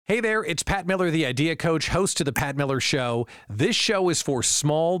Hey there, it's Pat Miller, the Idea Coach, host of The Pat Miller Show. This show is for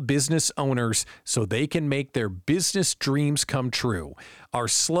small business owners so they can make their business dreams come true. Our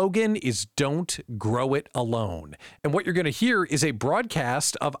slogan is Don't Grow It Alone. And what you're going to hear is a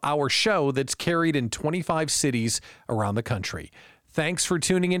broadcast of our show that's carried in 25 cities around the country. Thanks for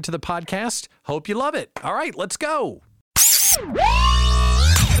tuning into the podcast. Hope you love it. All right, let's go.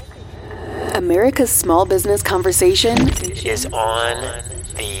 America's small business conversation is on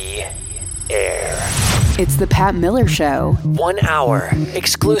the air. It's the Pat Miller Show. 1 hour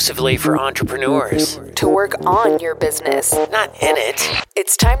exclusively for entrepreneurs. To work on your business, not in it.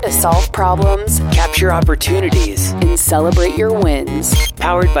 It's time to solve problems, Capture opportunities. and celebrate your wins.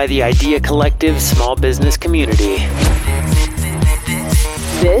 Powered by the Idea Collective small business community.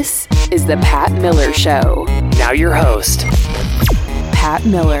 This is the Pat Miller Show. Now your host, Pat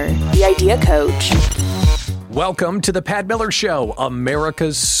Miller, the Idea Coach. Welcome to the Pat Miller Show,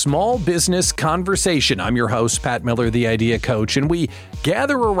 America's small business conversation. I'm your host, Pat Miller, the Idea Coach, and we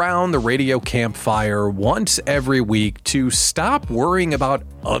gather around the radio campfire once every week to stop worrying about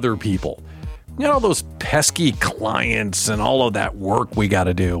other people. You know, all those pesky clients and all of that work we got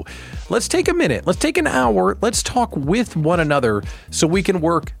to do. Let's take a minute. Let's take an hour. Let's talk with one another so we can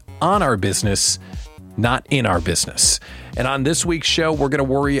work on our business, not in our business. And on this week's show, we're going to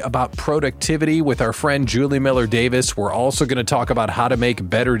worry about productivity with our friend Julie Miller Davis. We're also going to talk about how to make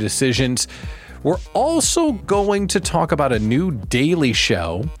better decisions. We're also going to talk about a new daily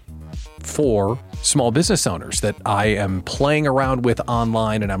show for small business owners that I am playing around with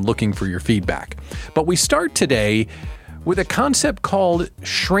online, and I'm looking for your feedback. But we start today with a concept called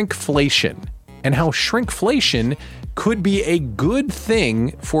shrinkflation, and how shrinkflation could be a good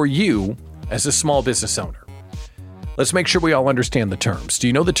thing for you as a small business owner. Let's make sure we all understand the terms. Do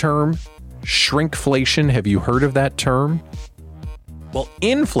you know the term shrinkflation? Have you heard of that term? Well,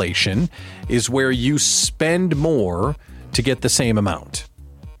 inflation is where you spend more to get the same amount.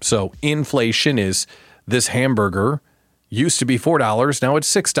 So inflation is this hamburger used to be $4, now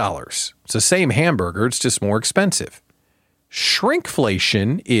it's $6. It's the same hamburger, it's just more expensive.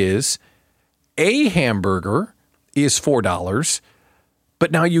 Shrinkflation is a hamburger is $4,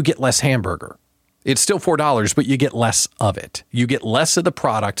 but now you get less hamburger. It's still $4, but you get less of it. You get less of the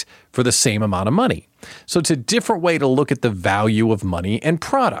product for the same amount of money. So it's a different way to look at the value of money and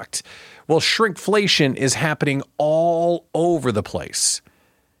product. Well, shrinkflation is happening all over the place.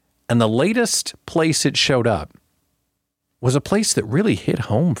 And the latest place it showed up was a place that really hit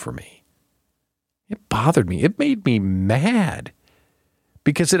home for me. It bothered me. It made me mad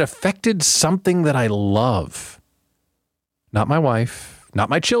because it affected something that I love. Not my wife,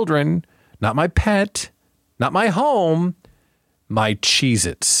 not my children, not my pet, not my home, my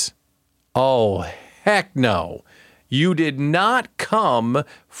Cheez-Its. Oh, heck no. You did not come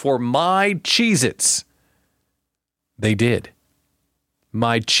for my Cheez-Its. They did.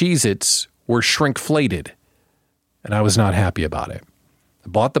 My Cheez-Its were shrinkflated, and I was not happy about it. I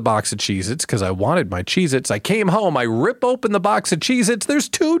bought the box of Cheez-Its because I wanted my Cheez-Its. I came home, I rip open the box of Cheez-Its. There's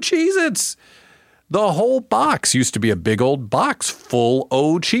 2 Cheez-Its. The whole box used to be a big old box full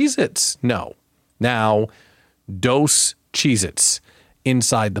of Cheez-Its. No. Now, dose Cheez-Its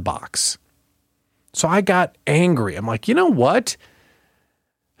inside the box. So I got angry. I'm like, you know what?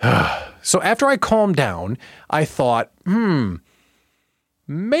 So after I calmed down, I thought,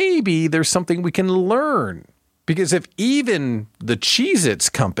 maybe there's something we can learn. Because if even the Cheez-Its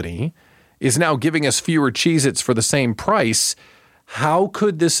company is now giving us fewer Cheez-Its for the same price, how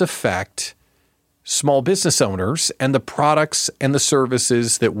could this affect small business owners and the products and the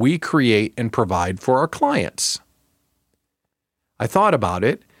services that we create and provide for our clients? I thought about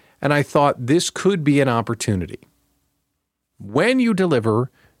it, and I thought this could be an opportunity. When you deliver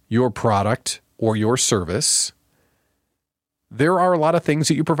your product or your service, there are a lot of things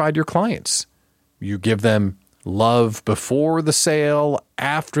that you provide your clients. You give them love before the sale,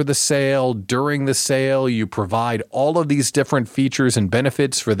 after the sale, during the sale. You provide all of these different features and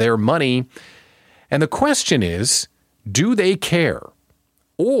benefits for their money. And the question is, do they care?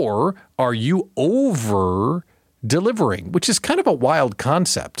 Or are you over delivering, which is kind of a wild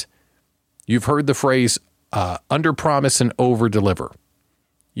concept. You've heard the phrase under promise and over deliver.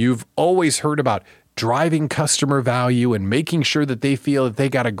 You've always heard about driving customer value and making sure that they feel that they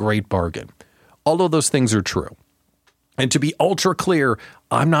got a great bargain. All of those things are true. And to be ultra clear,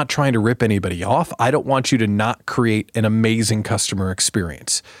 I'm not trying to rip anybody off. I don't want you to not create an amazing customer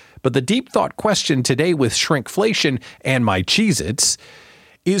experience. But the deep thought question today with shrinkflation and my Cheez-Its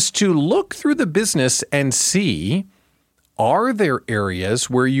is to look through the business and see, are there areas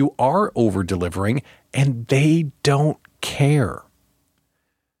where you are over delivering and they don't care?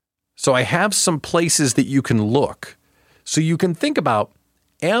 So I have some places that you can look so you can think about,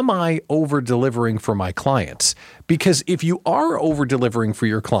 am I over-delivering for my clients? Because if you are over-delivering for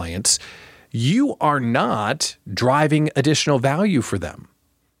your clients, you are not driving additional value for them.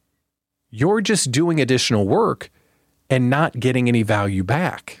 You're just doing additional work and not getting any value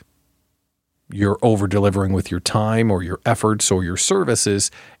back. You're over-delivering with your time or your efforts or your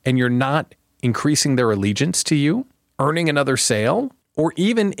services, and you're not increasing their allegiance to you, earning another sale, or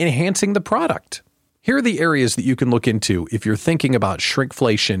even enhancing the product. Here are the areas that you can look into if you're thinking about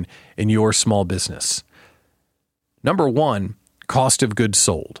shrinkflation in your small business. Number one, cost of goods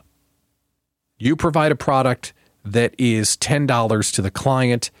sold. You provide a product that is $10 to the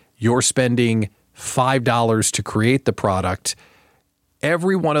client. You're spending $5 to create the product.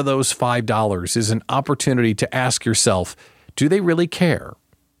 Every one of those $5 is an opportunity to ask yourself, do they really care?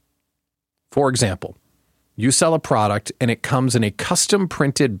 For example, you sell a product and it comes in a custom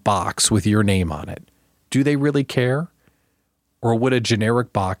printed box with your name on it. Do they really care? Or would a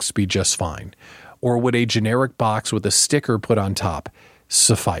generic box be just fine? Or would a generic box with a sticker put on top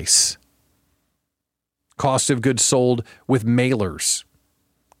suffice? Cost of goods sold with mailers.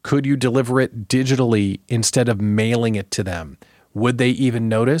 Could you deliver it digitally instead of mailing it to them? Would they even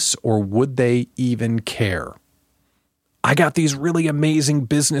notice, or would they even care? I got these really amazing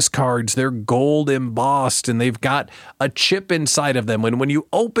business cards. They're gold embossed and they've got a chip inside of them. And when you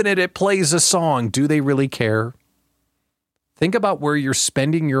open it, it plays a song. Do they really care? Think about where you're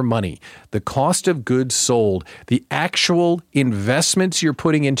spending your money, the cost of goods sold, the actual investments you're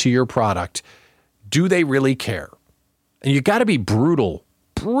putting into your product. Do they really care? And you got to be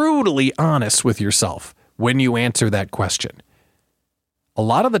brutally honest with yourself when you answer that question. A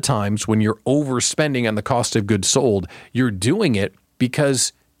lot of the times when you're overspending on the cost of goods sold, you're doing it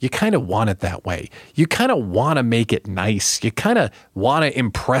because you kind of want it that way. You kind of want to make it nice. You kind of want to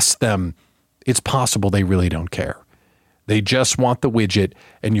impress them. It's possible they really don't care. They just want the widget,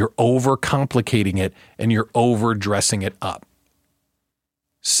 and you're overcomplicating it and you're overdressing it up.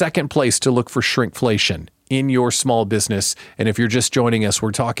 Second place to look for shrinkflation in your small business. And if you're just joining us,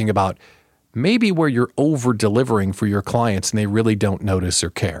 we're talking about maybe where you're over-delivering for your clients and they really don't notice or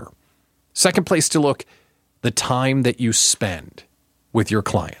care. Second place to look, the time that you spend with your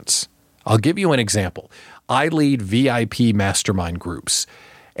clients. I'll give you an example. I lead VIP mastermind groups,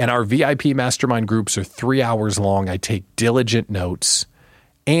 and our VIP mastermind groups are 3 hours long. I take diligent notes,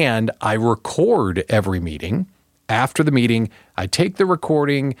 and I record every meeting. After the meeting, I take the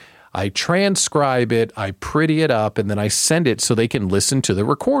recording, I transcribe it, I pretty it up, and then I send it so they can listen to the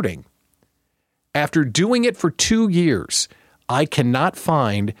recording. After doing it for 2 years, I cannot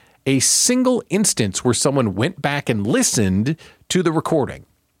find a single instance where someone went back and listened to the recording.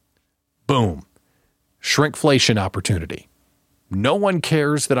 Boom. Shrinkflation opportunity. No one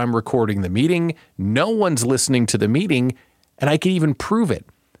cares that I'm recording the meeting. No one's listening to the meeting, and I can even prove it.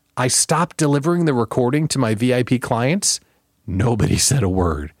 I stopped delivering the recording to my VIP clients. Nobody said a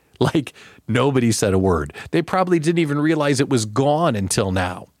word. Nobody said a word. They probably didn't even realize it was gone until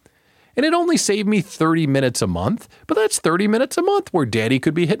now. And it only saved me 30 minutes a month, but that's 30 minutes a month where daddy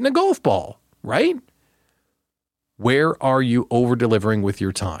could be hitting a golf ball, right? Where are you over-delivering with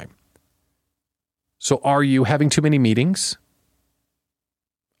your time? So are you having too many meetings?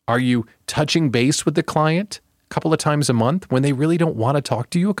 Are you touching base with the client a couple of times a month when they really don't want to talk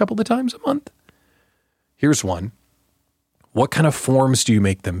to you a couple of times a month? Here's one. What kind of forms do you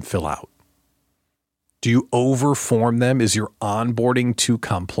make them fill out? Do you overform them? Is your onboarding too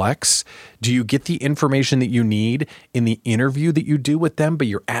complex? Do you get the information that you need in the interview that you do with them, but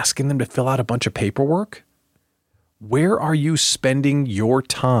you're asking them to fill out a bunch of paperwork? Where are you spending your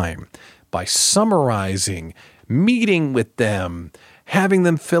time by summarizing, meeting with them, having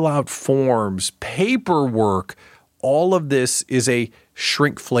them fill out forms, paperwork? All of this is a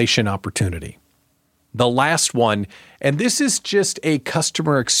shrinkflation opportunity. The last one, and this is just a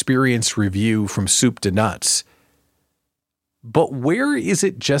customer experience review from soup to nuts, but where is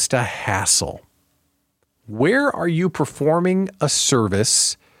it just a hassle? Where are you performing a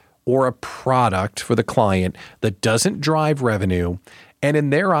service or a product for the client that doesn't drive revenue, and in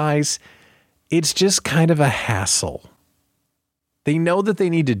their eyes, it's just kind of a hassle? They know that they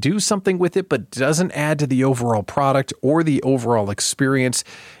need to do something with it, but doesn't add to the overall product or the overall experience.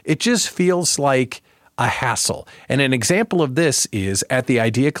 It just feels like a hassle. And an example of this is at the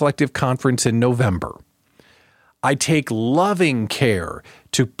Idea Collective conference in November. I take loving care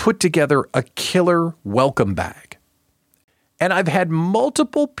to put together a killer welcome bag. And I've had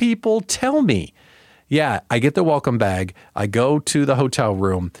multiple people tell me, yeah, I get the welcome bag, I go to the hotel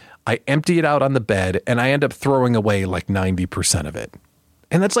room, I empty it out on the bed, and I end up throwing away like 90% of it.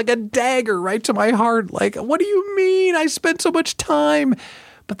 And that's like a dagger right to my heart. Like, what do you mean? I spent so much time.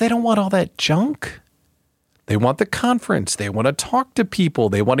 But they don't want all that junk. They want the conference. They want to talk to people.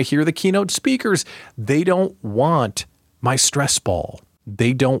 They want to hear the keynote speakers. They don't want my stress ball.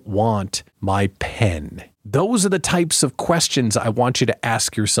 They don't want my pen. Those are the types of questions I want you to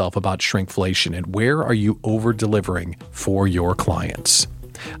ask yourself about shrinkflation and where are you over-delivering for your clients.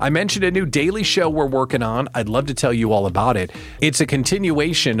 I mentioned a new daily show we're working on. I'd love to tell you all about it. It's a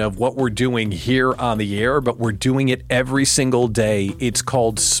continuation of what we're doing here on the air, but we're doing it every single day. It's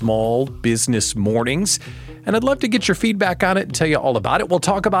called Small Business Mornings, and I'd love to get your feedback on it and tell you all about it. We'll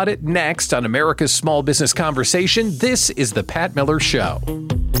talk about it next on America's Small Business Conversation. This is The Pat Miller Show.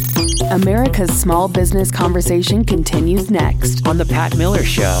 America's Small Business Conversation continues next on The Pat Miller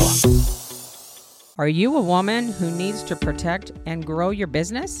Show. Are you a woman who needs to protect and grow your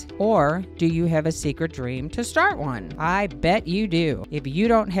business? Or do you have a secret dream to start one? I bet you do. If you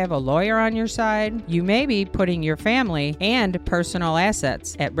don't have a lawyer on your side, you may be putting your family and personal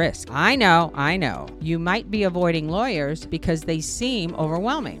assets at risk. I know. You might be avoiding lawyers because they seem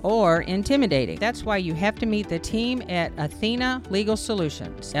overwhelming or intimidating. That's why you have to meet the team at Athena Legal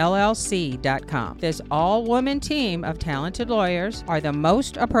Solutions, LLC.com. This all-woman team of talented lawyers are the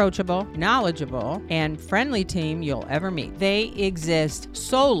most approachable, knowledgeable, and friendly team you'll ever meet. They exist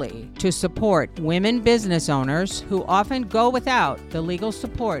solely to support women business owners who often go without the legal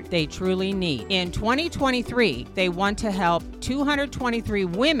support they truly need. In 2023, they want to help 223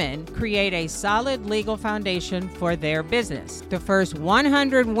 women create a solid legal foundation for their business. The first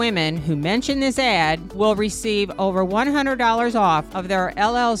 100 women who mention this ad will receive over $100 off of their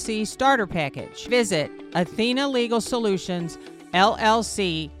LLC starter package. Visit Athena Legal Solutions,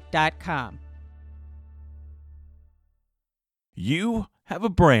 LLC.com. You have a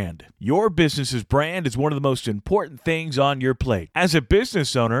brand. Your business's brand is one of the most important things on your plate. As a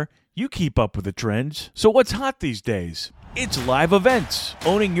business owner, you keep up with the trends. So what's hot these days? It's live events.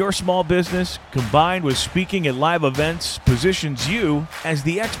 Owning your small business combined with speaking at live events positions you as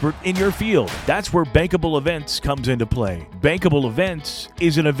the expert in your field. That's where Bankable Events comes into play. Bankable Events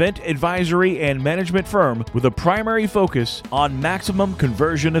is an event advisory and management firm with a primary focus on maximum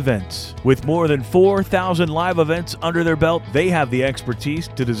conversion events. With more than 4,000 live events under their belt, they have the expertise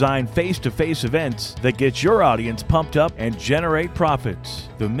to design face-to-face events that get your audience pumped up and generate profits.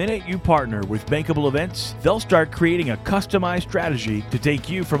 The minute you partner with Bankable Events, they'll start creating a customized strategy to take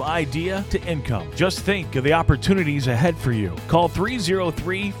you from idea to income. Just think of the opportunities ahead for you. Call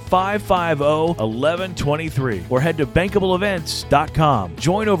 303-550-1123 or head to bankableevents.com.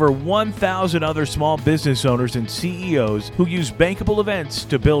 Join over 1,000 other small business owners and CEOs who use Bankable Events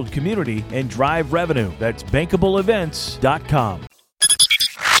to build community and drive revenue. That's bankableevents.com.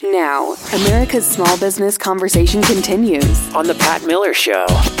 Now, America's Small Business Conversation continues on The Pat Miller Show.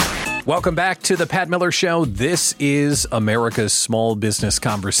 Welcome back to The Pat Miller Show. This is America's Small Business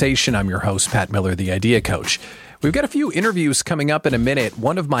Conversation. I'm your host, Pat Miller, the Idea Coach. We've got a few interviews coming up in a minute.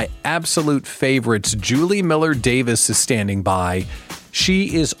 One of my absolute favorites, Julie Miller Davis, is standing by.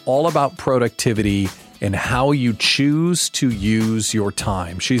 She is all about productivity and how you choose to use your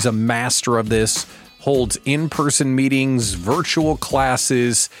time. She's a master of this, holds in-person meetings, virtual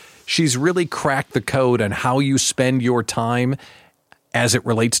classes. She's really cracked the code on how you spend your time as it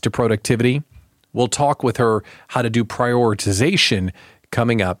relates to productivity. We'll talk with her how to do prioritization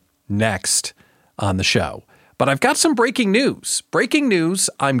coming up next on the show. But I've got some breaking news. Breaking news,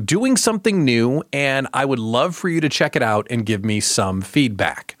 I'm doing something new, and I would love for you to check it out and give me some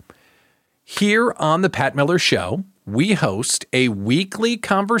feedback. Here on The Pat Miller Show, we host a weekly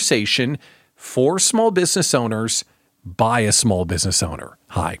conversation for small business owners by a small business owner.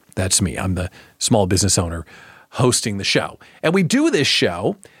 Hi, that's me. I'm the small business owner hosting the show. And we do this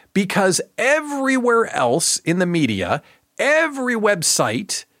show because everywhere else in the media, every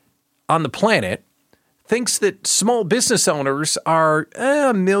website on the planet thinks that small business owners are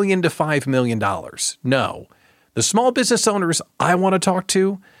 $1 million to $5 million. No, the small business owners I want to talk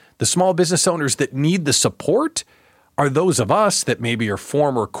to, the small business owners that need the support, are those of us that maybe are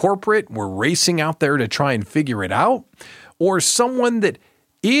former corporate, we're racing out there to try and figure it out, or someone that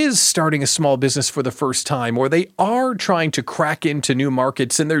is starting a small business for the first time, or they are trying to crack into new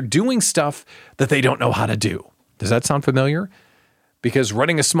markets and they're doing stuff that they don't know how to do. Does that sound familiar? Because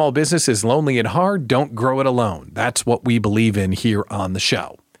running a small business is lonely and hard. Don't grow it alone. That's what we believe in here on the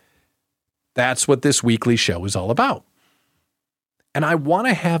show. That's what this weekly show is all about. And I want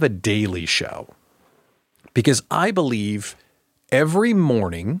to have a daily show because I believe every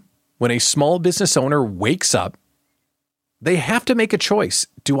morning when a small business owner wakes up, they have to make a choice.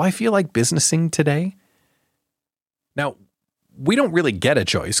 Do I feel like businessing today? Now, we don't really get a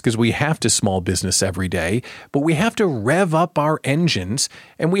choice because we have to small business every day, but we have to rev up our engines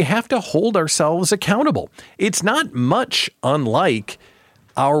and we have to hold ourselves accountable. It's not much unlike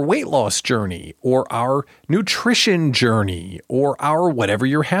our weight loss journey or our nutrition journey or our whatever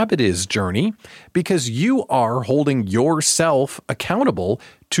your habit is journey, because you are holding yourself accountable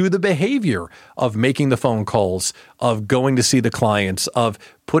to the behavior of making the phone calls, of going to see the clients, of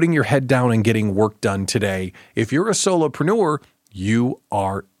putting your head down and getting work done today. If you're a solopreneur, you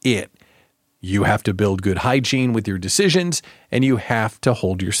are it. You have to build good hygiene with your decisions and you have to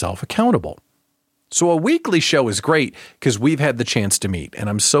hold yourself accountable. So a weekly show is great because we've had the chance to meet, and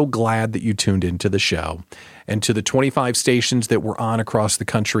I'm so glad that you tuned into the show. And to the 25 stations that we're on across the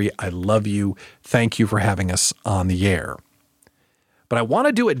country, I love you. Thank you for having us on the air. But I want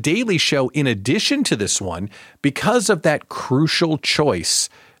to do a daily show in addition to this one because of that crucial choice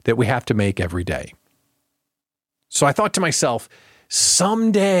that we have to make every day. So I thought to myself,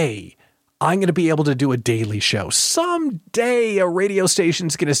 someday I'm going to be able to do a daily show. Someday a radio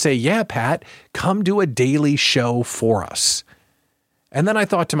station's going to say, yeah, Pat, come do a daily show for us. And then I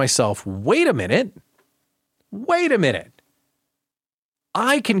thought to myself, wait a minute.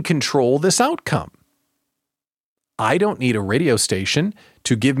 I can control this outcome. I don't need a radio station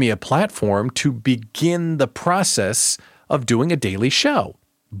to give me a platform to begin the process of doing a daily show.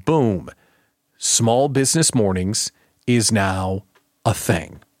 Boom. Small Business Mornings is now a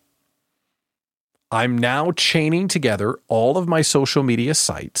thing. I'm now chaining together all of my social media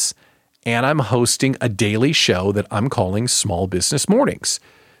sites, and I'm hosting a daily show that I'm calling Small Business Mornings.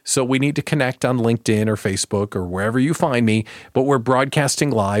 So we need to connect on LinkedIn or Facebook or wherever you find me, but we're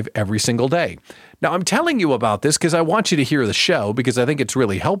broadcasting live every single day. Now, I'm telling you about this because I want you to hear the show because I think it's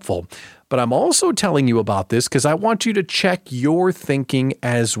really helpful, but I'm also telling you about this because I want you to check your thinking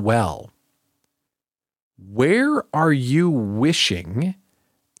as well. Where are you wishing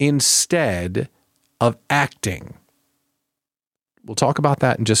instead of acting? We'll talk about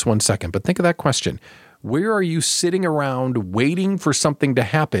that in just 1 second, but think of that question. Where are you sitting around waiting for something to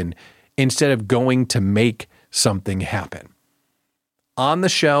happen instead of going to make something happen? On the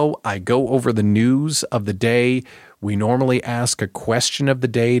show, I go over the news of the day. We normally ask a question of the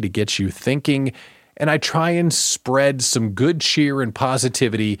day to get you thinking, and I try and spread some good cheer and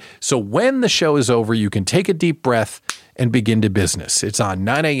positivity so when the show is over, you can take a deep breath and begin to business. It's on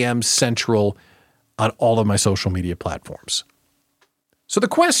 9 a.m. Central on all of my social media platforms. So the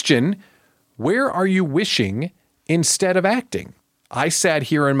question, where are you wishing instead of acting? I sat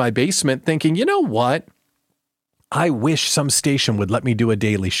here in my basement thinking, you know what? I wish some station would let me do a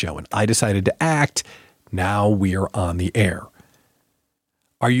daily show, and I decided to act. Now we are on the air.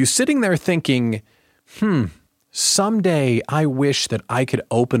 Are you sitting there thinking, someday I wish that I could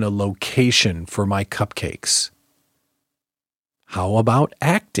open a location for my cupcakes? How about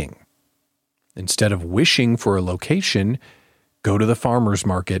acting? Instead of wishing for a location, go to the farmer's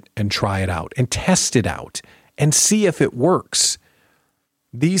market and try it out and test it out and see if it works.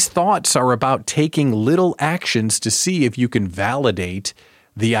 These thoughts are about taking little actions to see if you can validate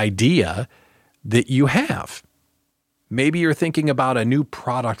the idea that you have. Maybe you're thinking about a new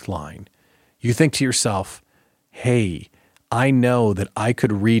product line. You think to yourself, hey, I know that I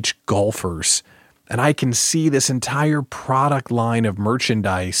could reach golfers and I can see this entire product line of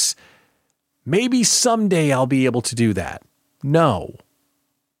merchandise. Maybe someday I'll be able to do that. No.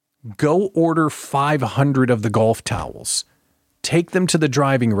 Go order 500 of the golf towels. Take them to the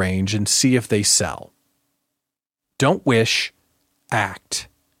driving range and see if they sell. Don't wish, act.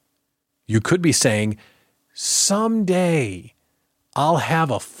 You could be saying, someday I'll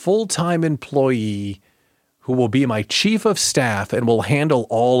have a full-time employee who will be my chief of staff and will handle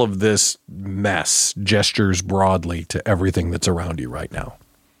all of this mess, gestures broadly to everything that's around you right now.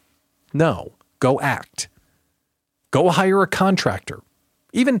 No, go act. Go hire a contractor,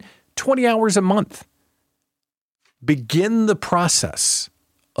 even 20 hours a month. Begin the process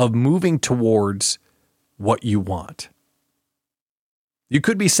of moving towards what you want. You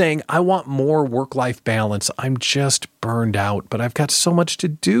could be saying, I want more work-life balance. I'm just burned out, but I've got so much to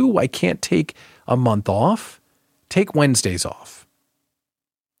do. I can't take a month off. Take Wednesdays off.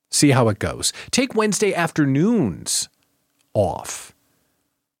 See how it goes. Take Wednesday afternoons off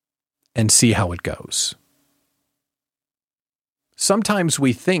and see how it goes. Sometimes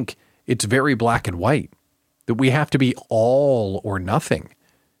we think it's very black and white, that we have to be all or nothing,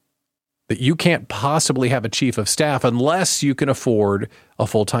 that you can't possibly have a chief of staff unless you can afford a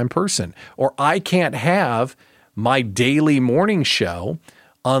full-time person, or I can't have my daily morning show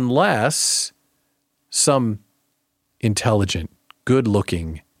unless some intelligent,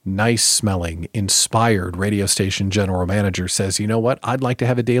 good-looking, nice smelling, inspired radio station general manager says, you know what? I'd like to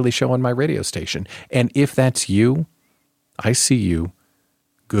have a daily show on my radio station. And if that's you, I see you,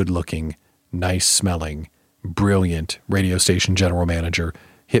 good looking, nice smelling, brilliant radio station general manager.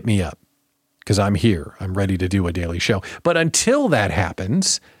 Hit me up because I'm here. I'm ready to do a daily show. But until that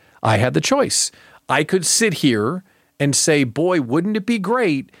happens, I had the choice. I could sit here and say, boy, wouldn't it be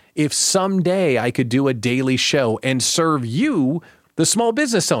great if someday I could do a daily show and serve you, the small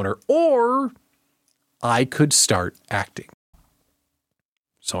business owner, or I could start acting.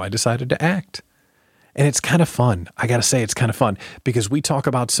 So I decided to act. And it's kind of fun. I got to say, it's kind of fun because we talk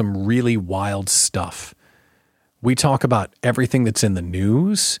about some really wild stuff. We talk about everything that's in the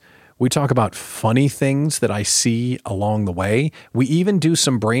news. We talk about funny things that I see along the way. We even do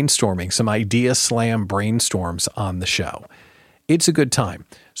some brainstorming, some idea slam brainstorms on the show. It's a good time.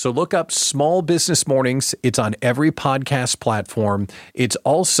 So look up Small Business Mornings. It's on every podcast platform. It's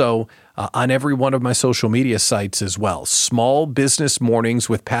also on every one of my social media sites as well. Small Business Mornings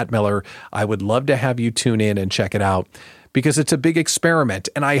with Pat Miller. I would love to have you tune in and check it out because it's a big experiment.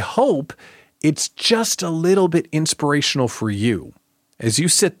 And I hope it's just a little bit inspirational for you. As you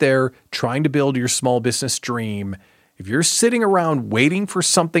sit there trying to build your small business dream, if you're sitting around waiting for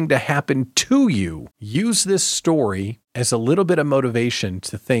something to happen to you, use this story as a little bit of motivation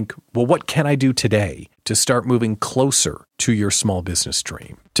to think, well, what can I do today to start moving closer to your small business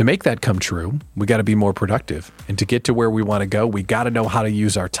dream? To make that come true, we got to be more productive. And to get to where we want to go, we got to know how to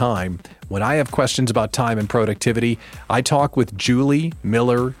use our time. When I have questions about time and productivity, I talk with Julie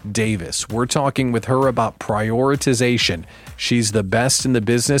Miller Davis. We're talking with her about prioritization. She's the best in the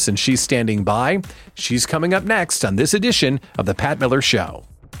business and she's standing by. She's coming up next on this edition of The Pat Miller Show.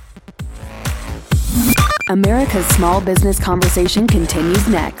 America's Small Business Conversation continues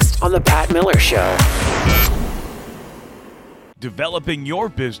next on The Pat Miller Show. Developing your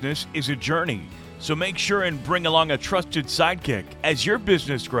business is a journey, so make sure and bring along a trusted sidekick. As your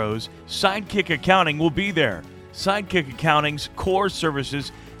business grows, Sidekick Accounting will be there. Sidekick Accounting's core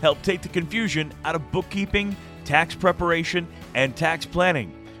services help take the confusion out of bookkeeping, tax preparation, and tax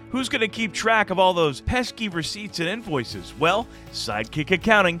planning. Who's going to keep track of all those pesky receipts and invoices? Well, Sidekick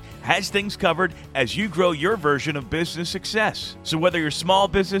Accounting has things covered as you grow your version of business success. So whether your small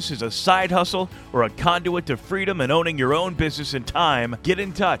business is a side hustle or a conduit to freedom and owning your own business in time, get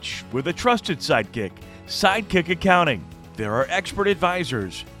in touch with a trusted sidekick, Sidekick Accounting. There are expert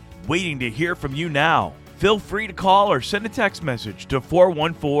advisors waiting to hear from you now. Feel free to call or send a text message to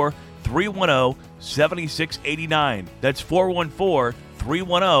 414-310-7689. That's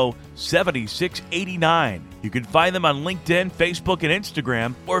 414-310-7689. You can find them on LinkedIn, Facebook, and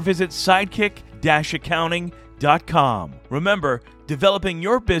Instagram, or visit sidekick-accounting.com. Remember, developing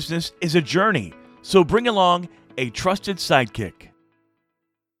your business is a journey, so bring along a trusted sidekick.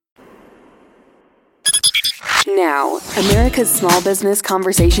 now. America's Small Business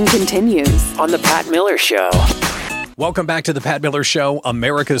Conversation continues on The Pat Miller Show. Welcome back to The Pat Miller Show,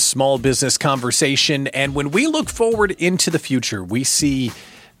 America's Small Business Conversation. And when we look forward into the future, we see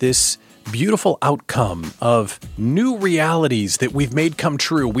this beautiful outcome of new realities that we've made come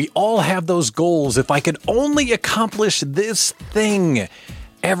true. We all have those goals. If I could only accomplish this thing,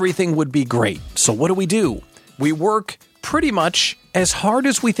 everything would be great. So what do? We work pretty much as hard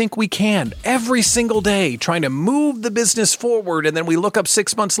as we think we can every single day, trying to move the business forward. And then we look up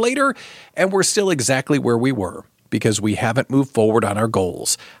 6 months later and we're still exactly where we were because we haven't moved forward on our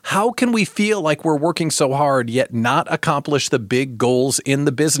goals. How can we feel like we're working so hard yet not accomplish the big goals in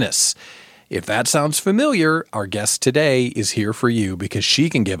the business? If that sounds familiar, our guest today is here for you because she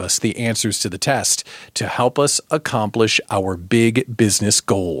can give us the answers to the test to help us accomplish our big business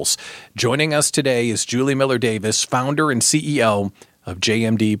goals. Joining us today is Julie Miller Davis, founder and CEO of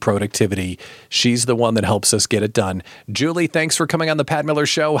JMD Productivity. She's the one that helps us get it done. Julie, thanks for coming on the Pat Miller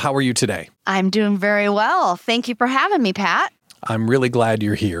Show. How are you today? I'm doing very well. Thank you for having me, Pat. I'm really glad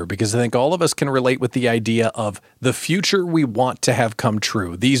you're here because I think all of us can relate with the idea of the future we want to have come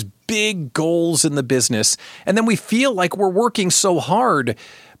true, these big goals in the business, and then we feel like we're working so hard,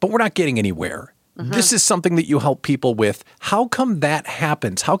 but we're not getting anywhere. Mm-hmm. This is something that you help people with. How come that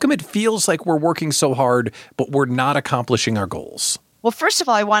happens? How come it feels like we're working so hard, but we're not accomplishing our goals? Well, first of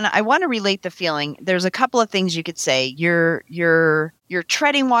all, I want to relate the feeling. There's a couple of things you could say. You're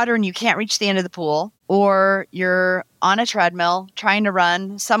treading water and you can't reach the end of the pool, or you're on a treadmill trying to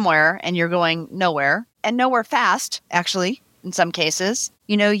run somewhere and you're going nowhere, and nowhere fast, actually, in some cases.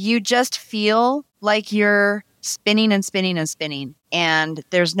 You know, you just feel like you're spinning and spinning and spinning, and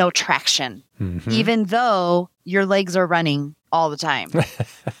there's no traction, even though your legs are running all the time.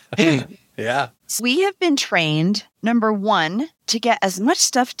 Yeah. We have been trained, number one, to get as much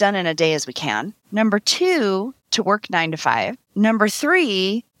stuff done in a day as we can. Number two, to work 9 to 5. Number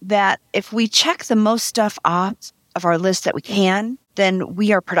three, that if we check the most stuff off of our list that we can, then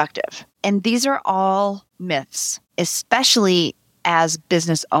we are productive. And these are all myths, especially as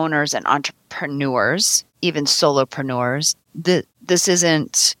business owners and entrepreneurs, even solopreneurs. This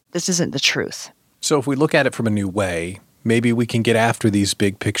isn't the truth. So if we look at it from a new way, maybe we can get after these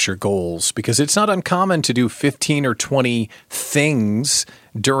big picture goals, because it's not uncommon to do 15 or 20 things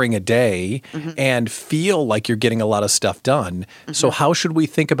during a day and feel like you're getting a lot of stuff done. So how should we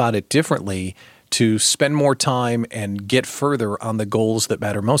think about it differently to spend more time and get further on the goals that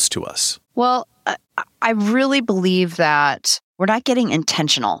matter most to us? Well, I really believe that we're not getting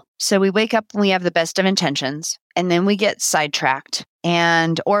intentional. So we wake up and we have the best of intentions, and then we get sidetracked,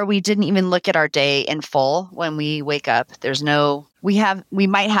 or we didn't even look at our day in full when we wake up. We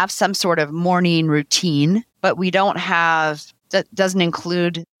might have some sort of morning routine, but that doesn't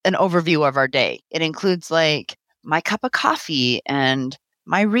include an overview of our day. It includes like my cup of coffee and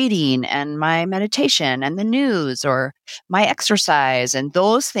my reading and my meditation and the news or my exercise and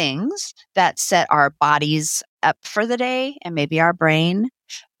those things that set our bodies up for the day and maybe our brain,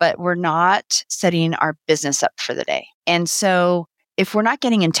 but we're not setting our business up for the day. And so if we're not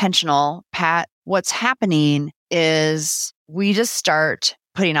getting intentional, Pat, what's happening is we just start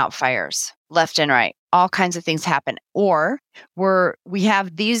putting out fires left and right. All kinds of things happen. Or we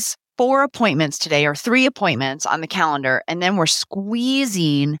have these 4 appointments today or 3 appointments on the calendar, and then we're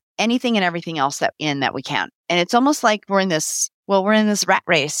squeezing anything and everything else that we can. And it's almost like we're in this rat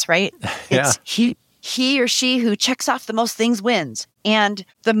race, right? Yeah. It's he or she who checks off the most things wins. And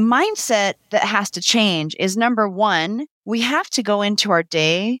the mindset that has to change is, number one, we have to go into our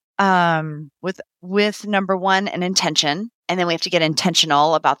day with number one, an intention. And then we have to get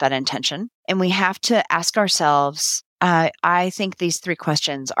intentional about that intention. And we have to ask ourselves, I think these 3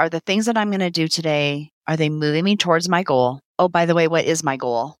 questions are: the things that I'm going to do today, are they moving me towards my goal? Oh, by the way, what is my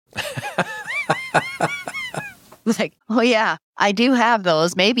goal? Like, oh yeah, I do have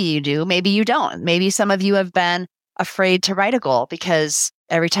those. Maybe you do. Maybe you don't. Maybe some of you have been afraid to write a goal because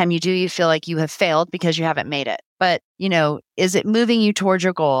every time you do, you feel like you have failed because you haven't made it. But, is it moving you towards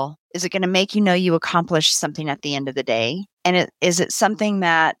your goal? Is it going to make you accomplished something at the end of the day? And is it something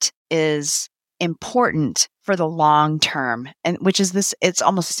that is important for the long term? And which is this, it's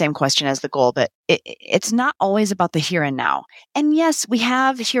almost the same question as the goal, but it's not always about the here and now. And yes, we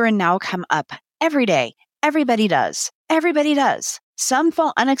have here and now come up every day. Everybody does. Everybody does. Some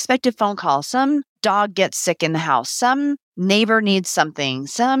unexpected phone call, some dog gets sick in the house, some neighbor needs something,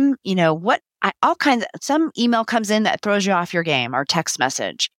 some email comes in that throws you off your game, or text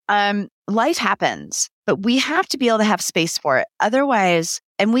message. Life happens, but we have to be able to have space for it. Otherwise,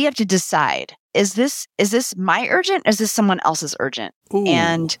 and we have to decide, is this my urgent? Or is this someone else's urgent? Ooh.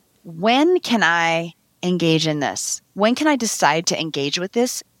 And when can I engage in this? When can I decide to engage with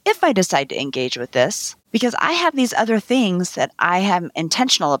this? If I decide to engage with this, because I have these other things that I am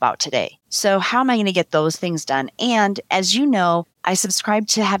intentional about today. So how am I going to get those things done? And as you know, I subscribe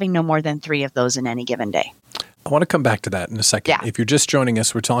to having no more than 3 of those in any given day. I want to come back to that in a second. Yeah. If you're just joining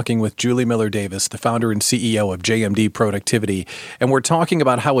us, we're talking with Julie Miller Davis, the founder and CEO of JMD Productivity. And we're talking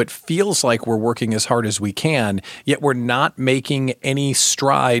about how it feels like we're working as hard as we can, yet we're not making any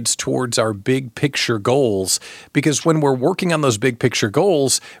strides towards our big picture goals. Because when we're working on those big picture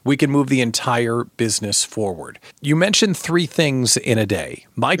goals, we can move the entire business forward. You mentioned 3 things in a day.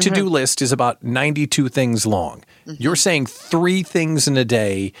 My to-do list is about 92 things long. You're saying 3 things in a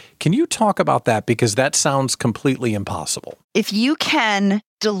day. Can you talk about that? Because that sounds completely impossible. If you can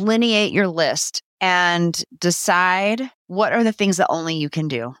delineate your list and decide what are the things that only you can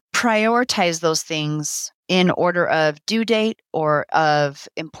do, prioritize those things in order of due date or of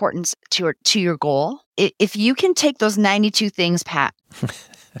importance to your goal. If you can take those 92 things, Pat,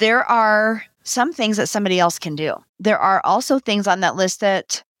 there are some things that somebody else can do. There are also things on that list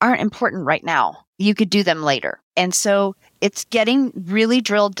that aren't important right now. You could do them later. And so it's getting really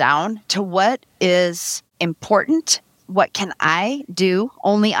drilled down to what is important, what can I do,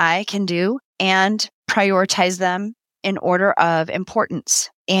 only I can do, and prioritize them in order of importance.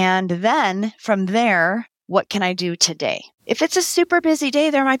 And then from there, what can I do today? If it's a super busy day,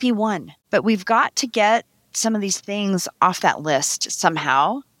 there might be 1, but we've got to get some of these things off that list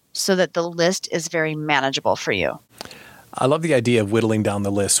somehow so that the list is very manageable for you. I love the idea of whittling down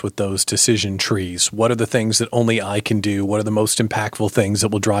the list with those decision trees. What are the things that only I can do? What are the most impactful things that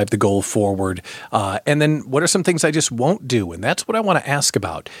will drive the goal forward? And then what are some things I just won't do? And that's what I want to ask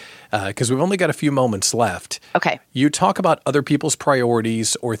about, because we've only got a few moments left. Okay. You talk about other people's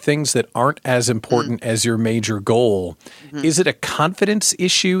priorities or things that aren't as important as your major goal. Is it a confidence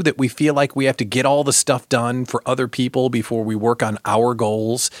issue that we feel like we have to get all the stuff done for other people before we work on our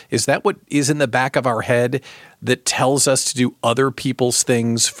goals? Is that what is in the back of our head that tells us to do other people's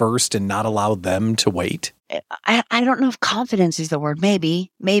things first and not allow them to wait? I don't know if confidence is the word. Maybe.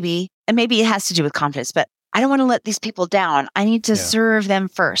 And maybe it has to do with confidence, but I don't want to let these people down. I need to serve them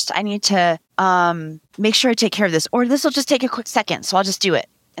first. I need to make sure I take care of this, or this will just take a quick second. So I'll just do it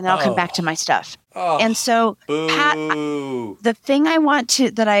and then I'll come back to my stuff. And so, Pat, the thing I want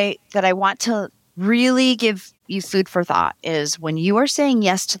to, that I want to really give you food for thought is when you are saying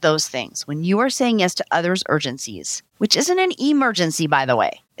yes to those things, when you are saying yes to others' urgencies, which isn't an emergency, by the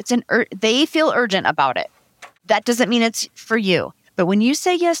way, it's they feel urgent about it. That doesn't mean it's for you. But when you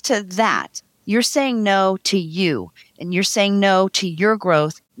say yes to that, you're saying no to you, and you're saying no to your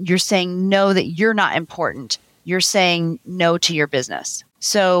growth. You're saying no that you're not important. You're saying no to your business.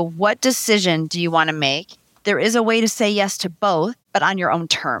 So what decision do you want to make? There is a way to say yes to both, but on your own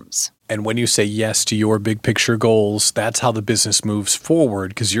terms. And when you say yes to your big picture goals, that's how the business moves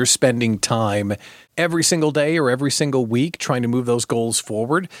forward, because you're spending time every single day or every single week trying to move those goals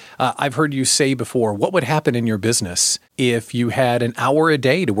forward. I've heard you say before, what would happen in your business if you had an hour a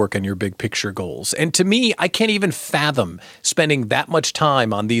day to work on your big picture goals? And to me, I can't even fathom spending that much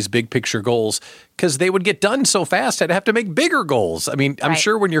time on these big picture goals, because they would get done so fast. I'd have to make bigger goals. I mean, I'm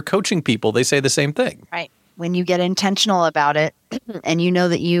sure when you're coaching people, they say the same thing. Right. When you get intentional about it and you know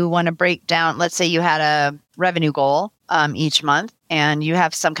that you want to break down, let's say you had a revenue goal each month and you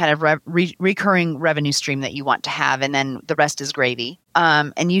have some kind of recurring revenue stream that you want to have, and then the rest is gravy.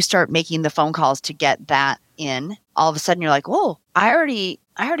 And you start making the phone calls to get that in. All of a sudden you're like, whoa, I already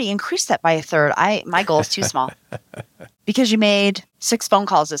increased that by a third. My goal is too small because you made 6 phone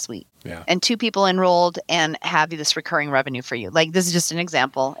calls this week. Yeah. And 2 people enrolled and have this recurring revenue for you. Like, this is just an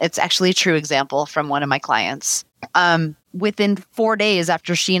example. It's actually a true example from one of my clients. Within 4 days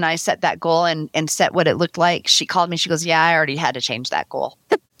after she and I set that goal and set what it looked like, she called me. She goes, yeah, I already had to change that goal.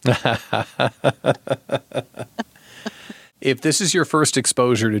 If this is your first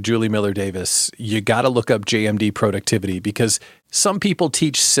exposure to Julie Miller Davis, you got to look up JMD Productivity, because some people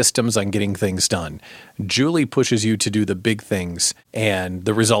teach systems on getting things done. Julie pushes you to do the big things, and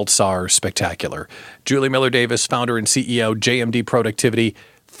the results are spectacular. Julie Miller Davis, founder and CEO, JMD Productivity.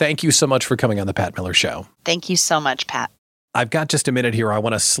 Thank you so much for coming on the Pat Miller Show. Thank you so much, Pat. I've got just a minute here. I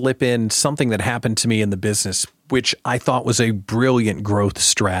want to slip in something that happened to me in the business, which I thought was a brilliant growth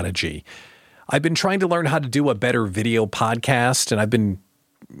strategy. I've been trying to learn how to do a better video podcast, and I've been,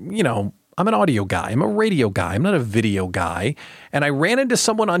 I'm an audio guy. I'm a radio guy. I'm not a video guy. And I ran into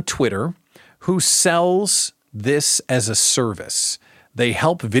someone on Twitter who sells this as a service. They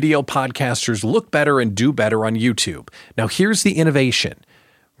help video podcasters look better and do better on YouTube. Now, here's the innovation.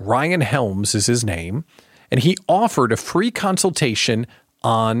 Ryan Helms is his name, and he offered a free consultation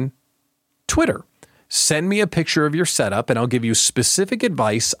on Twitter. Send me a picture of your setup and I'll give you specific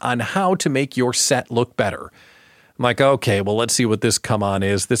advice on how to make your set look better. I'm like, okay, well, let's see what this come on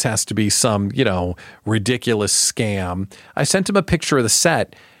is. This has to be some, ridiculous scam. I sent him a picture of the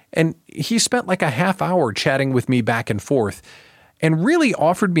set, and he spent like a half hour chatting with me back and forth and really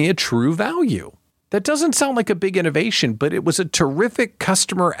offered me a true value. That doesn't sound like a big innovation, but it was a terrific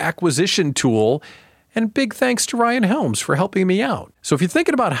customer acquisition tool. And big thanks to Ryan Helms for helping me out. So if you're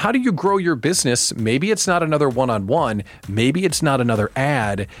thinking about how do you grow your business, maybe it's not another one-on-one, maybe it's not another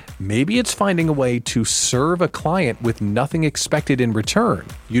ad, maybe it's finding a way to serve a client with nothing expected in return.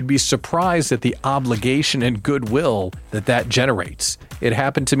 You'd be surprised at the obligation and goodwill that generates. It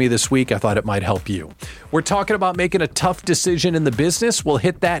happened to me this week. I thought it might help you. We're talking about making a tough decision in the business. We'll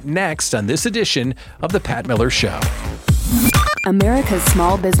hit that next on this edition of The Pat Miller Show. America's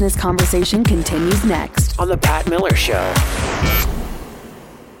Small Business Conversation continues next on The Pat Miller Show.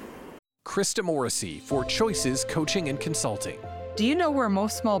 Krista Morrissey for Choices Coaching and Consulting. Do you know where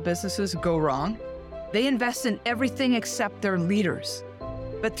most small businesses go wrong? They invest in everything except their leaders.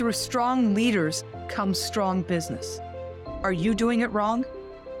 But through strong leaders comes strong business. Are you doing it wrong?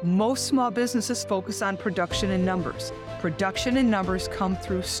 Most small businesses focus on production and numbers. Production and numbers come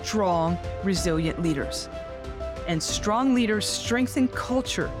through strong, resilient leaders. And strong leaders strengthen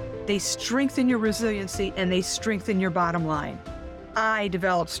culture. They strengthen your resiliency and they strengthen your bottom line. I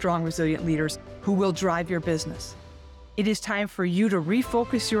develop strong, resilient leaders who will drive your business. It is time for you to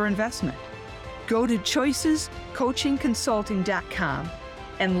refocus your investment. Go to choicescoachingconsulting.com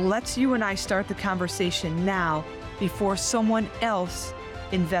and let's you and I start the conversation now before someone else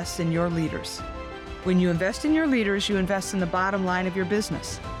invests in your leaders. When you invest in your leaders, you invest in the bottom line of your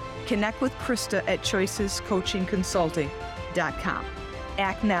business. Connect with Krista at choicescoachingconsulting.com.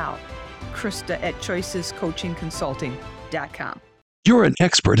 Act now. Krista at choicescoachingconsulting.com. You're an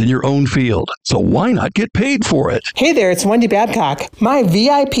expert in your own field, so why not get paid for it? Hey there, it's Wendy Babcock. My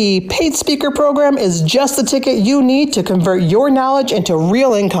VIP paid speaker program is just the ticket you need to convert your knowledge into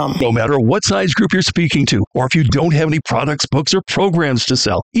real income. No matter what size group you're speaking to, or if you don't have any products, books, or programs to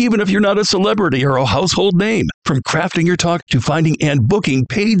sell, even if you're not a celebrity or a household name, from crafting your talk to finding and booking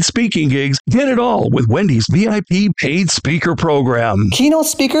paid speaking gigs, get it all with Wendy's VIP paid speaker program. Keynote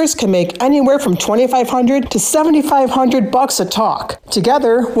speakers can make anywhere from $2,500 to $7,500 a talk.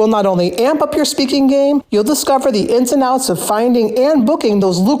 Together, we'll not only amp up your speaking game, you'll discover the ins and outs of finding and booking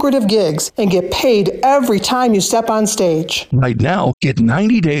those lucrative gigs and get paid every time you step on stage. Right now, get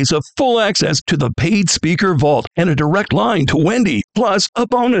 90 days of full access to the Paid Speaker Vault and a direct line to Wendy, plus a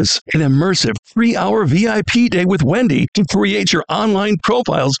bonus, an immersive 3-hour VIP day with Wendy to create your online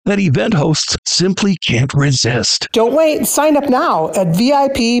profiles that event hosts simply can't resist. Don't wait. Sign up now at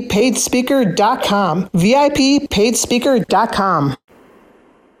VIPpaidspeaker.com. VIPpaidspeaker.com.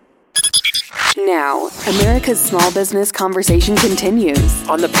 Now, America's Small Business Conversation continues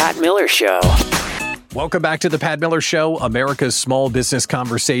on The Pat Miller Show. Welcome back to The Pat Miller Show, America's Small Business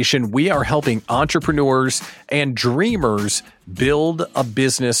Conversation. We are helping entrepreneurs and dreamers build a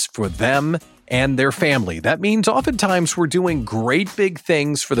business for them and their family. That means oftentimes we're doing great big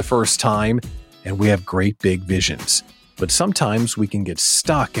things for the first time, and we have great big visions. But sometimes we can get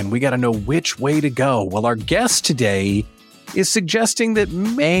stuck, and we got to know which way to go. Well, our guest today is suggesting that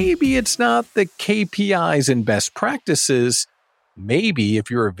maybe it's not the KPIs and best practices. Maybe if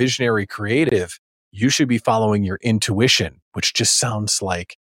you're a visionary creative, you should be following your intuition, which just sounds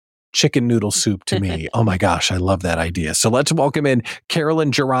like chicken noodle soup to me. Oh my gosh, I love that idea. So let's welcome in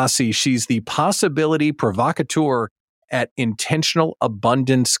Carolyn Gerasi. She's the possibility provocateur at Intentional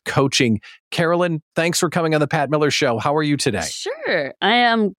Abundance Coaching. Carolyn, thanks for coming on the Pat Miller Show. How are you today? Sure. I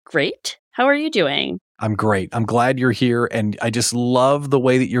am great. How are you doing? I'm great. I'm glad you're here. And I just love the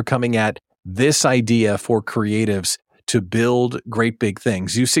way that you're coming at this idea for creatives to build great big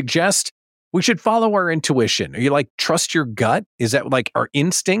things. You suggest we should follow our intuition. Are you like, trust your gut? Is that like our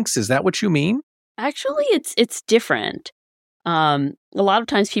instincts? Is that what you mean? Actually, it's different. A lot of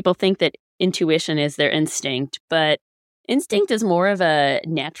times people think that intuition is their instinct, but instinct is more of a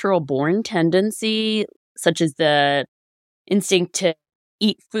natural born tendency, such as the instinct to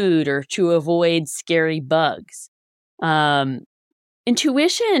eat food or to avoid scary bugs.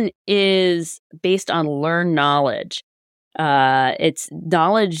 Intuition is based on learned knowledge. It's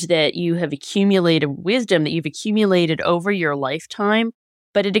knowledge that you have accumulated, wisdom that you've accumulated over your lifetime,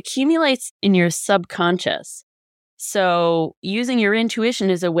 but it accumulates in your subconscious. So using your intuition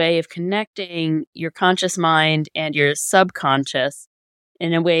is a way of connecting your conscious mind and your subconscious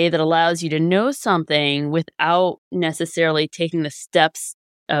in a way that allows you to know something without necessarily taking the steps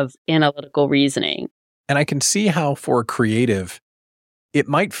of analytical reasoning. And I can see how for a creative, it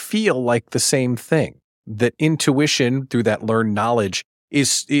might feel like the same thing. That intuition through that learned knowledge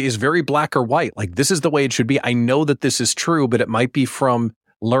is very black or white. Like, this is the way it should be. I know that this is true, but it might be from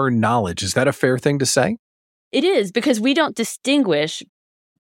learned knowledge. Is that a fair thing to say? It is, because we don't distinguish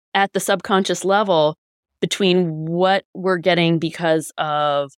at the subconscious level between what we're getting because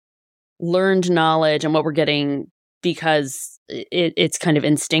of learned knowledge and what we're getting because it's kind of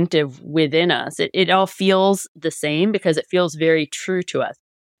instinctive within us. It all feels the same because it feels very true to us.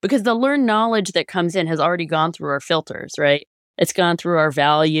 Because the learned knowledge that comes in has already gone through our filters, right? It's gone through our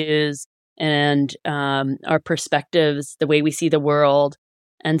values and our perspectives, the way we see the world.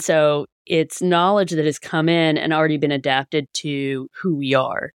 And so it's knowledge that has come in and already been adapted to who we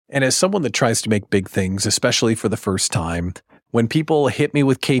are. And as someone that tries to make big things, especially for the first time, when people hit me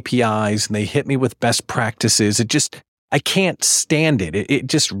with KPIs and they hit me with best practices, I can't stand it. It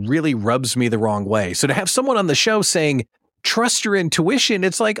just really rubs me the wrong way. So to have someone on the show saying, trust your intuition,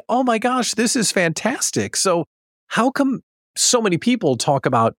 it's like, oh my gosh, this is fantastic. So how come so many people talk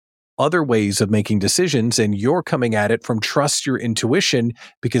about other ways of making decisions and you're coming at it from trust your intuition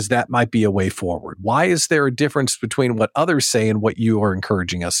because that might be a way forward? Why is there a difference between what others say and what you are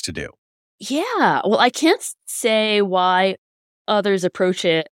encouraging us to do? Yeah, well, I can't say why others approach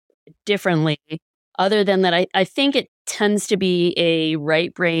it differently, other than that I think it tends to be a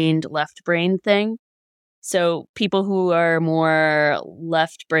right-brained, left-brained thing. So people who are more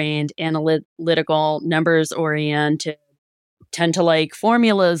left-brained, analytical, numbers-oriented, tend to like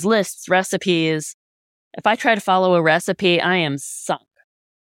formulas, lists, recipes. If I try to follow a recipe, I am sunk.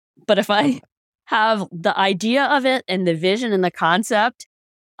 But if I have the idea of it and the vision and the concept,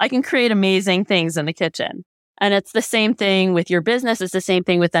 I can create amazing things in the kitchen. And it's the same thing with your business. It's the same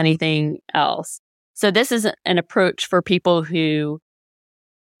thing with anything else. So this is an approach for people who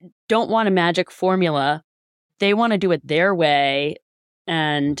don't want a magic formula. They want to do it their way.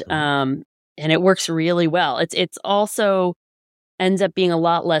 And it works really well. It's also ends up being a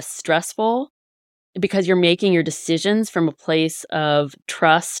lot less stressful because you're making your decisions from a place of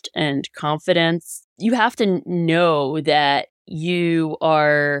trust and confidence. You have to know that you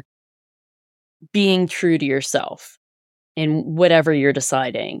are being true to yourself in whatever you're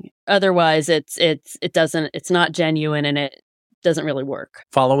deciding. Otherwise, it's not genuine and it doesn't really work.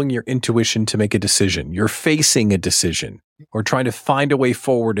 Following your intuition to make a decision. You're facing a decision or trying to find a way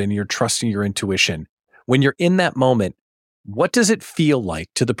forward and you're trusting your intuition. When you're in that moment, what does it feel like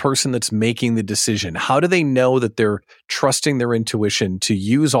to the person that's making the decision? How do they know that they're trusting their intuition to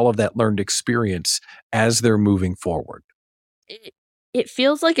use all of that learned experience as they're moving forward? It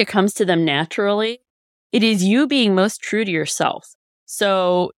feels like it comes to them naturally. It is you being most true to yourself.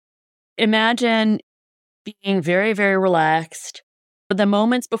 So imagine being very, very relaxed. The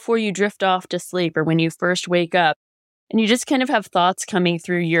moments before you drift off to sleep or when you first wake up, and you just kind of have thoughts coming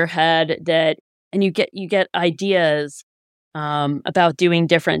through your head and you get ideas about doing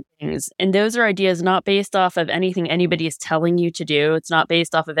different things. And those are ideas not based off of anything anybody is telling you to do. It's not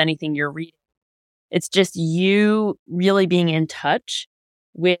based off of anything you're reading. It's just you really being in touch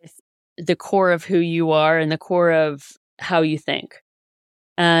with the core of who you are and the core of how you think.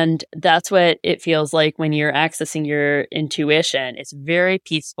 And that's what it feels like when you're accessing your intuition. It's very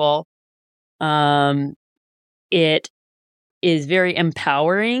peaceful. It is very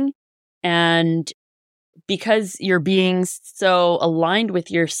empowering. And because you're being so aligned with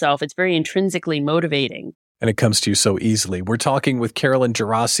yourself, it's very intrinsically motivating. And it comes to you so easily. We're talking with Carolyn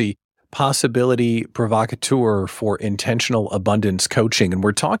Gerasi, possibility provocateur for Intentional Abundance Coaching. And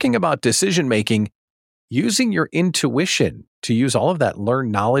we're talking about decision-making, using your intuition to use all of that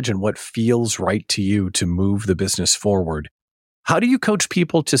learned knowledge and what feels right to you to move the business forward. How do you coach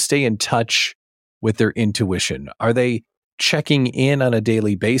people to stay in touch with their intuition? Are they checking in on a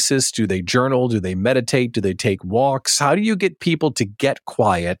daily basis? Do they journal? Do they meditate? Do they take walks? How do you get people to get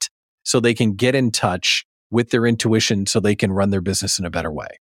quiet so they can get in touch with their intuition so they can run their business in a better way?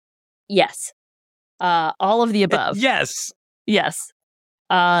 Yes. All of the above. Yes. Yes.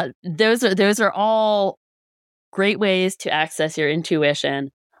 Those are all great ways to access your intuition.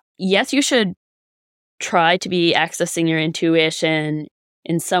 Yes, you should try to be accessing your intuition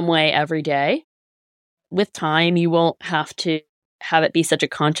in some way every day. With time, you won't have to have it be such a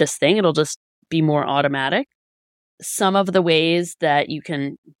conscious thing. It'll just be more automatic. Some of the ways that you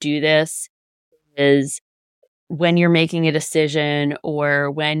can do this is when you're making a decision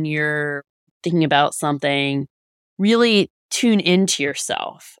or when you're thinking about something, really tune into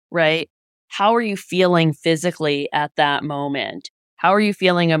yourself, right? How are you feeling physically at that moment? How are you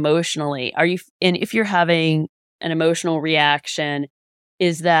feeling emotionally? And if you're having an emotional reaction,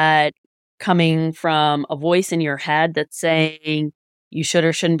 is that coming from a voice in your head that's saying you should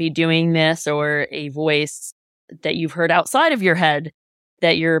or shouldn't be doing this, or a voice that you've heard outside of your head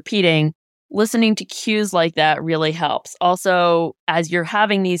that you're repeating? Listening to cues like that really helps. Also, as you're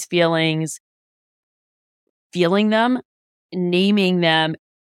having these feelings, feeling them, naming them,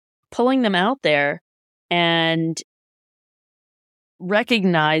 pulling them out there, and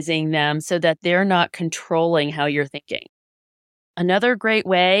recognizing them so that they're not controlling how you're thinking. Another great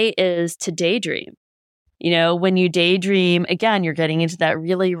way is to daydream. You know, when you daydream, again, you're getting into that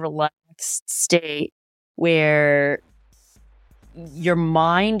really relaxed state where your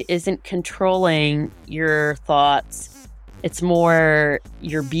mind isn't controlling your thoughts. It's more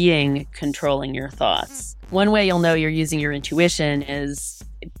your being controlling your thoughts. One way you'll know you're using your intuition is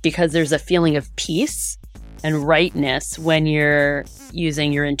because there's a feeling of peace and rightness when you're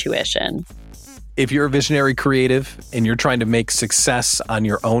using your intuition. If you're a visionary creative and you're trying to make success on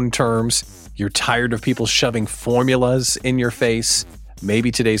your own terms, you're tired of people shoving formulas in your face,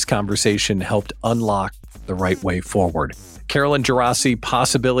 maybe today's conversation helped unlock the right way forward. Carolyn Gerasi,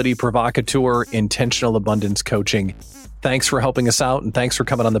 possibility provocateur, Intentional Abundance Coaching. Thanks for helping us out, and thanks for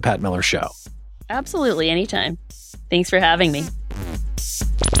coming on the Pat Miller Show. Absolutely, anytime. Thanks for having me.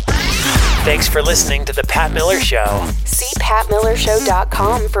 Thanks for listening to The Pat Miller Show. See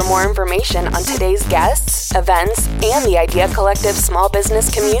PatMillerShow.com for more information on today's guests, events, and the Idea Collective small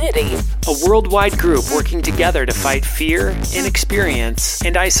business community. A worldwide group working together to fight fear, inexperience,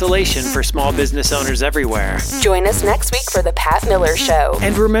 and isolation for small business owners everywhere. Join us next week for The Pat Miller Show.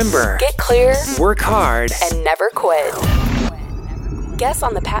 And remember, get clear, work hard, and never quit. Guests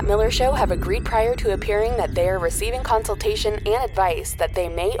on The Pat Miller Show have agreed prior to appearing that they are receiving consultation and advice that they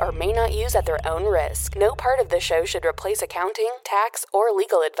may or may not use at their own risk. No part of the show should replace accounting, tax, or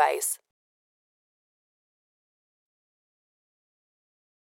legal advice.